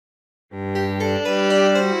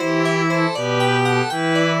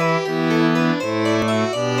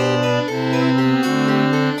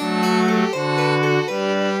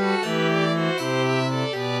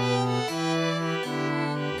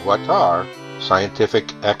What are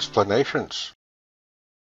scientific explanations?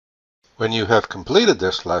 When you have completed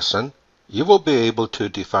this lesson, you will be able to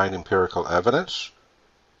define empirical evidence,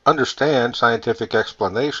 understand scientific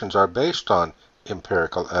explanations are based on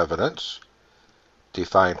empirical evidence,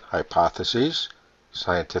 define hypotheses,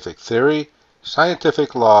 scientific theory,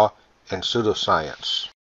 scientific law, and pseudoscience.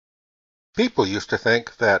 People used to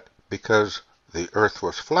think that because the earth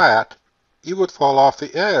was flat, you would fall off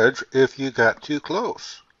the edge if you got too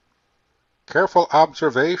close. Careful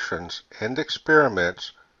observations and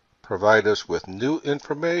experiments provide us with new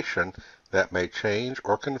information that may change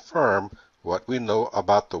or confirm what we know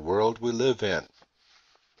about the world we live in.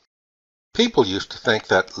 People used to think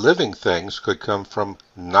that living things could come from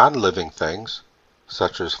non-living things,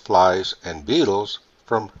 such as flies and beetles,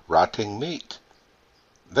 from rotting meat.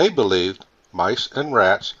 They believed mice and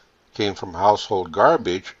rats came from household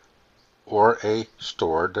garbage or a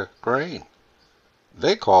stored grain.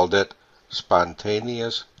 They called it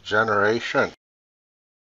spontaneous generation.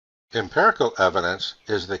 Empirical evidence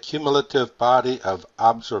is the cumulative body of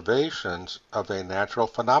observations of a natural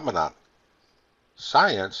phenomenon.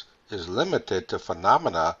 Science is limited to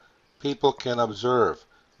phenomena people can observe,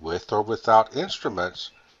 with or without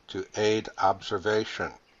instruments, to aid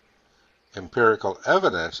observation. Empirical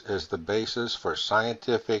evidence is the basis for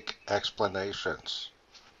scientific explanations.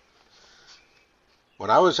 When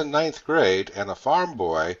I was in 9th grade and a farm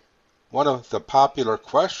boy, one of the popular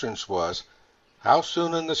questions was, how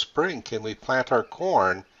soon in the spring can we plant our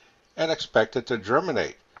corn and expect it to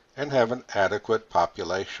germinate and have an adequate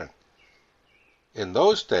population? In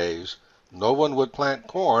those days, no one would plant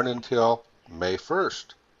corn until May 1st.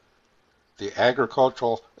 The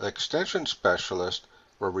agricultural extension specialists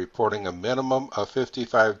were reporting a minimum of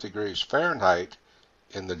 55 degrees Fahrenheit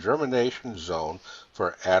in the germination zone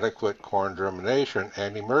for adequate corn germination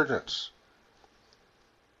and emergence.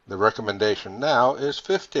 The recommendation now is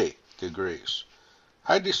 50 degrees.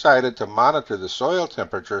 I decided to monitor the soil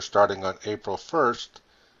temperature starting on April 1st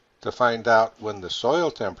to find out when the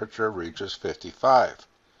soil temperature reaches 55.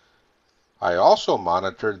 I also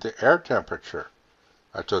monitored the air temperature.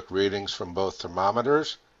 I took readings from both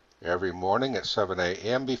thermometers every morning at 7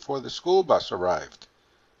 a.m. before the school bus arrived.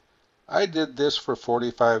 I did this for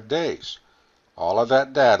 45 days. All of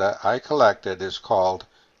that data I collected is called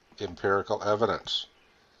empirical evidence.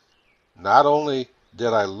 Not only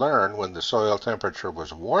did I learn when the soil temperature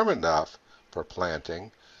was warm enough for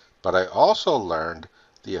planting, but I also learned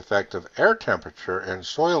the effect of air temperature and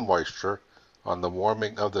soil moisture on the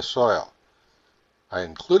warming of the soil. I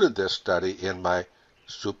included this study in my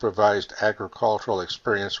Supervised Agricultural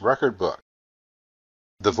Experience Record Book.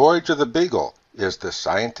 The Voyage of the Beagle is the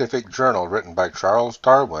scientific journal written by Charles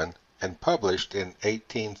Darwin and published in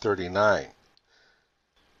 1839.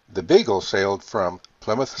 The Beagle sailed from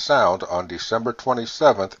Plymouth Sound on December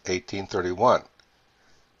 27, 1831.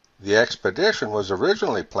 The expedition was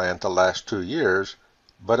originally planned to last 2 years,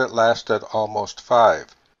 but it lasted almost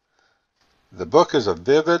 5. The book is a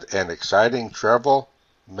vivid and exciting travel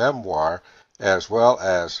memoir as well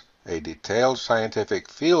as a detailed scientific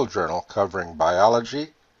field journal covering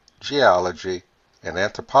biology, geology, and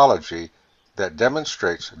anthropology that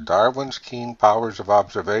demonstrates Darwin's keen powers of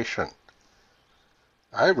observation.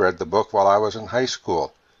 I read the book while I was in high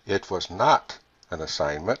school. It was not an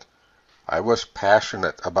assignment. I was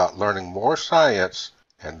passionate about learning more science,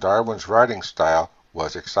 and Darwin's writing style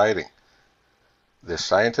was exciting. This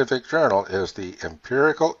scientific journal is the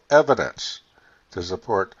empirical evidence to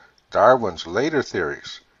support Darwin's later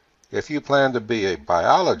theories. If you plan to be a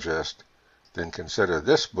biologist, then consider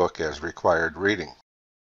this book as required reading.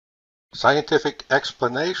 Scientific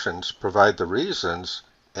explanations provide the reasons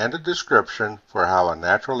and a description for how a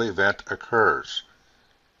natural event occurs.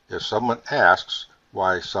 If someone asks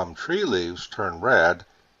why some tree leaves turn red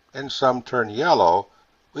and some turn yellow,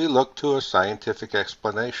 we look to a scientific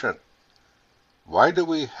explanation. Why do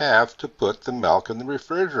we have to put the milk in the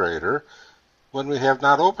refrigerator when we have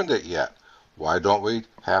not opened it yet? Why don't we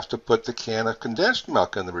have to put the can of condensed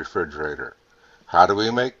milk in the refrigerator? How do we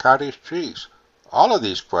make cottage cheese? All of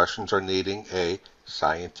these questions are needing a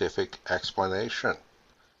scientific explanation.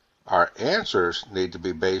 Our answers need to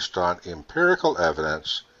be based on empirical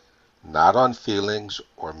evidence, not on feelings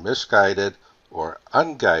or misguided or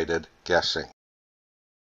unguided guessing.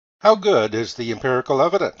 How good is the empirical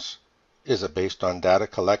evidence? Is it based on data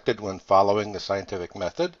collected when following the scientific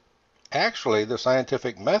method? Actually, the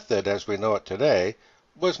scientific method as we know it today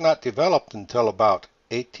was not developed until about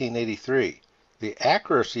 1883. The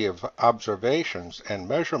accuracy of observations and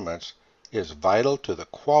measurements is vital to the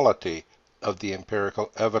quality of the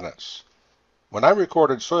empirical evidence. When I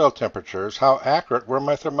recorded soil temperatures, how accurate were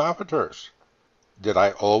my thermometers? Did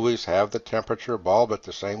I always have the temperature bulb at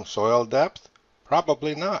the same soil depth?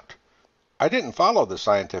 Probably not. I didn't follow the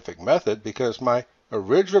scientific method because my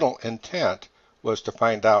original intent was to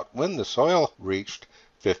find out when the soil reached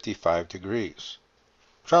 55 degrees.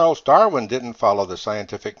 Charles Darwin didn't follow the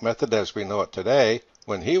scientific method as we know it today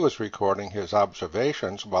when he was recording his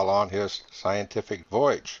observations while on his scientific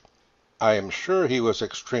voyage. I am sure he was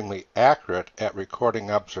extremely accurate at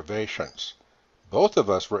recording observations. Both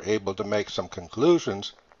of us were able to make some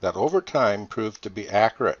conclusions that over time proved to be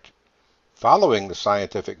accurate. Following the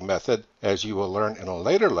scientific method, as you will learn in a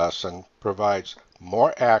later lesson, provides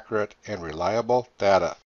more accurate and reliable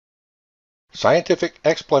data. Scientific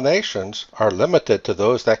explanations are limited to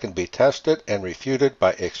those that can be tested and refuted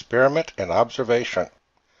by experiment and observation.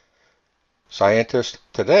 Scientists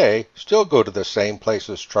today still go to the same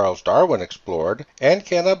places Charles Darwin explored and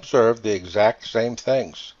can observe the exact same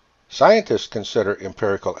things. Scientists consider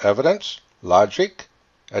empirical evidence, logic,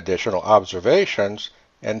 additional observations,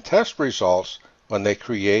 and test results when they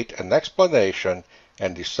create an explanation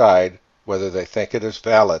and decide whether they think it is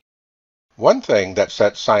valid. One thing that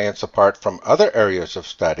sets science apart from other areas of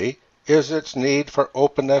study is its need for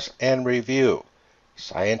openness and review.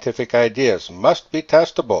 Scientific ideas must be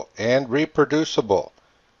testable and reproducible.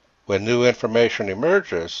 When new information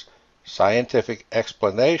emerges, scientific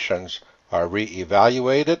explanations are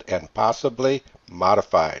re-evaluated and possibly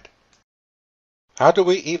modified. How do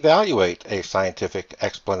we evaluate a scientific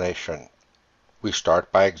explanation? We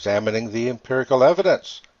start by examining the empirical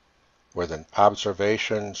evidence. Were the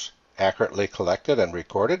observations accurately collected and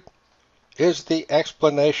recorded? Is the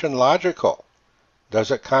explanation logical? Does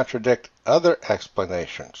it contradict other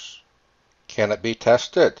explanations? Can it be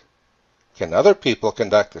tested? Can other people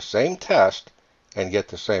conduct the same test and get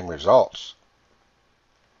the same results?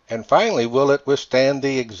 And finally, will it withstand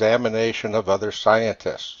the examination of other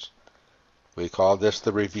scientists? We call this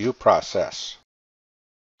the review process.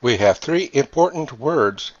 We have three important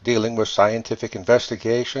words dealing with scientific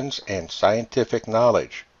investigations and scientific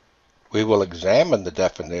knowledge. We will examine the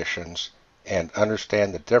definitions and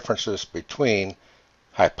understand the differences between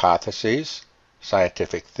hypotheses,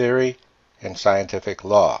 scientific theory, and scientific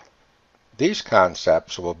law. These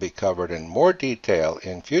concepts will be covered in more detail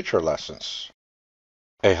in future lessons.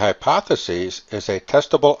 A hypothesis is a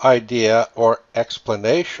testable idea or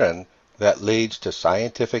explanation that leads to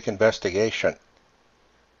scientific investigation.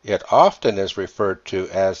 It often is referred to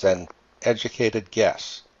as an educated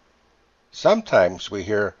guess. Sometimes we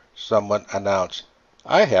hear someone announce,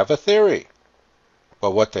 "I have a theory,"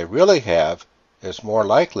 but what they really have is more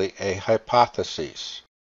likely a hypothesis.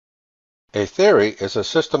 A theory is a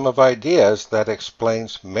system of ideas that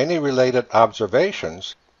explains many related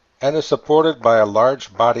observations and is supported by a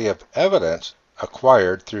large body of evidence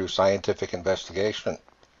acquired through scientific investigation.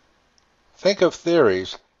 Think of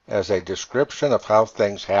theories as a description of how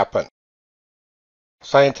things happen.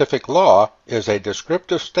 Scientific law is a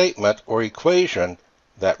descriptive statement or equation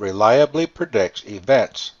that reliably predicts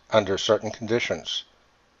events under certain conditions.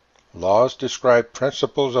 Laws describe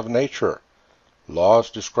principles of nature. Laws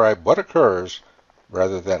describe what occurs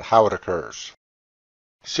rather than how it occurs.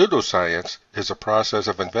 Pseudoscience is a process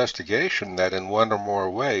of investigation that in one or more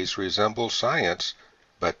ways resembles science,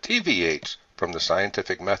 but deviates from the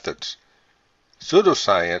scientific methods.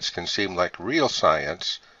 Pseudoscience can seem like real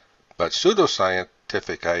science, but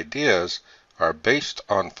pseudoscientific ideas are based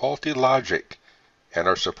on faulty logic and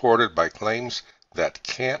are supported by claims that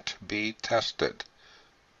can't be tested.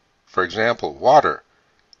 For example, water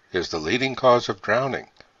is the leading cause of drowning.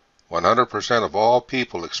 100% of all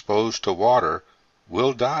people exposed to water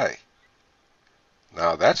will die.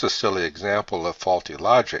 Now that's a silly example of faulty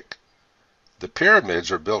logic. The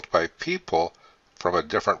pyramids are built by people from a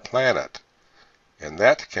different planet, and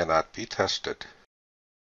that cannot be tested.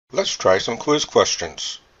 Let's try some quiz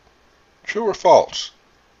questions. True or false?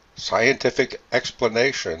 Scientific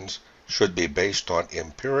explanations should be based on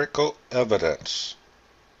empirical evidence.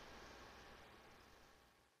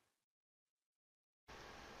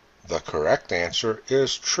 The correct answer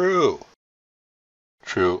is true.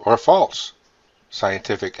 True or false?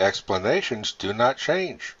 Scientific explanations do not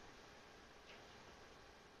change.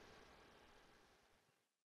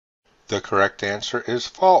 The correct answer is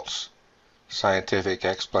false. Scientific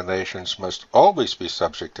explanations must always be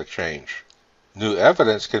subject to change. New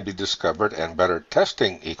evidence can be discovered and better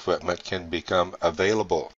testing equipment can become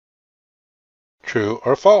available. True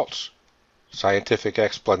or false? Scientific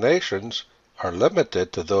explanations are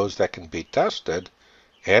limited to those that can be tested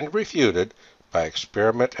and refuted by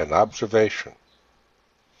experiment and observation.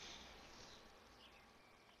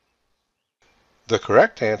 The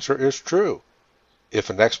correct answer is true. If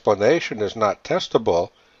an explanation is not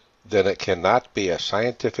testable, then it cannot be a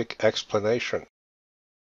scientific explanation.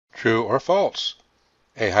 True or false?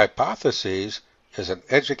 A hypothesis is an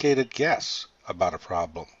educated guess about a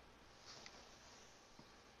problem.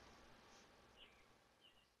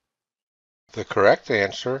 The correct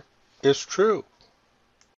answer is true.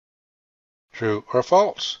 True or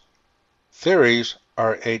false? Theories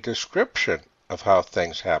are a description of how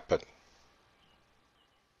things happen.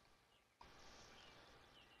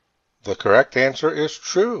 The correct answer is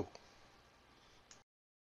true.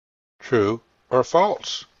 True or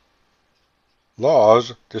false?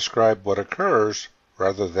 Laws describe what occurs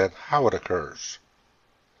rather than how it occurs.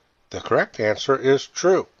 The correct answer is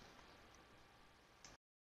true.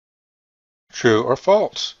 True or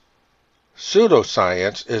false?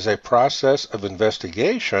 Pseudoscience is a process of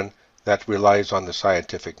investigation that relies on the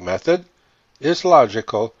scientific method, is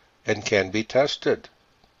logical, and can be tested.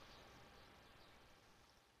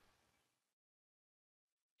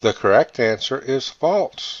 The correct answer is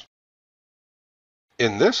false.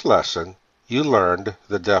 In this lesson, you learned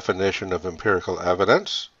the definition of empirical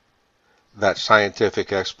evidence, that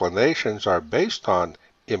scientific explanations are based on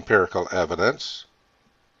empirical evidence,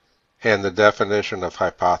 and the definition of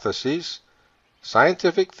hypotheses,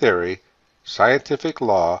 scientific theory, scientific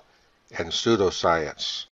law, and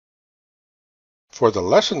pseudoscience. For the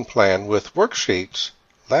lesson plan with worksheets,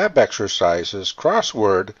 lab exercises,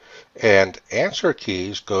 crossword, and answer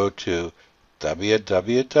keys, go to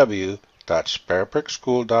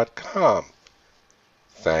www.sparebrickschool.com.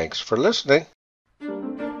 Thanks for listening.